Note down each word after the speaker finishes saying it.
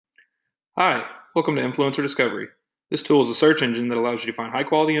Hi, welcome to Influencer Discovery. This tool is a search engine that allows you to find high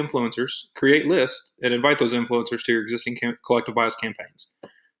quality influencers, create lists, and invite those influencers to your existing collective bias campaigns.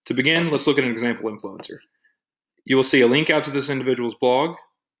 To begin, let's look at an example influencer. You will see a link out to this individual's blog,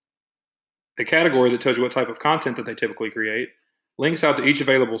 a category that tells you what type of content that they typically create, links out to each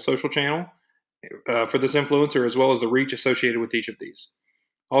available social channel for this influencer, as well as the reach associated with each of these.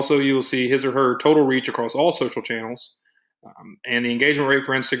 Also, you will see his or her total reach across all social channels, and the engagement rate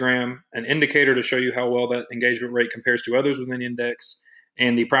for Instagram, an indicator to show you how well that engagement rate compares to others within the index,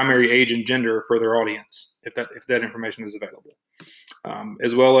 and the primary age and gender for their audience, if that information is available.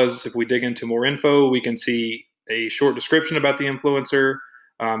 As well as if we dig into more info, we can see a short description about the influencer,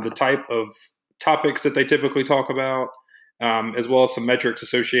 the type of topics that they typically talk about, as well as some metrics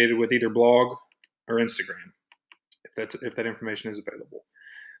associated with either blog or Instagram, if that information is available.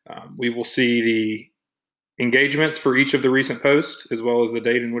 We will see the engagements for each of the recent posts, as well as the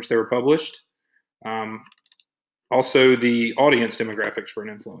date in which they were published. Also, the audience demographics for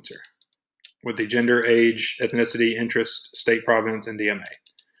an influencer with the gender, age, ethnicity, interest, state, province, and DMA.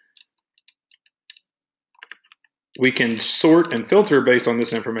 We can sort and filter based on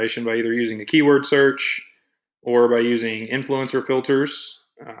this information by either using a keyword search or by using influencer filters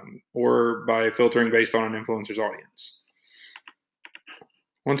or by filtering based on an influencer's audience.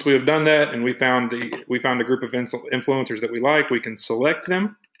 Once we have done that and we found a group of influencers that we like, we can select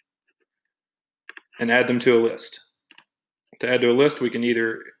them and add them to a list. To add to a list, we can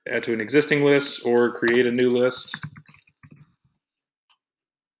either add to an existing list or create a new list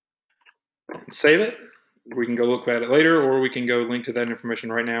and save it. We can go look at it later, or we can go link to that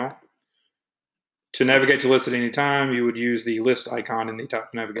information right now. To navigate to list at any time, you would use the list icon in the top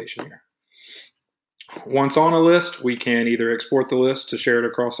navigation here. Once on a list, we can either export the list to share it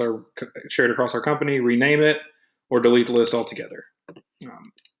across our company, rename it, or delete the list altogether.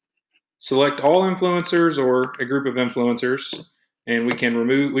 Select all influencers or a group of influencers, and we can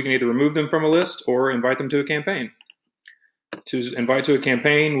either remove them from a list or invite them to a campaign. To invite to a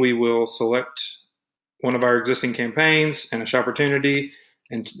campaign, we will select one of our existing campaigns and a Shoppertunity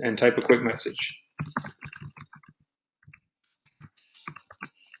and type a quick message.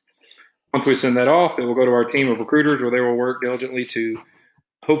 Once we send that off, it will go to our team of recruiters where they will work diligently to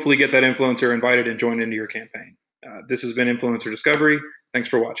hopefully get that influencer invited and joined into your campaign. This has been Influencer Discovery. Thanks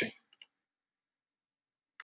for watching.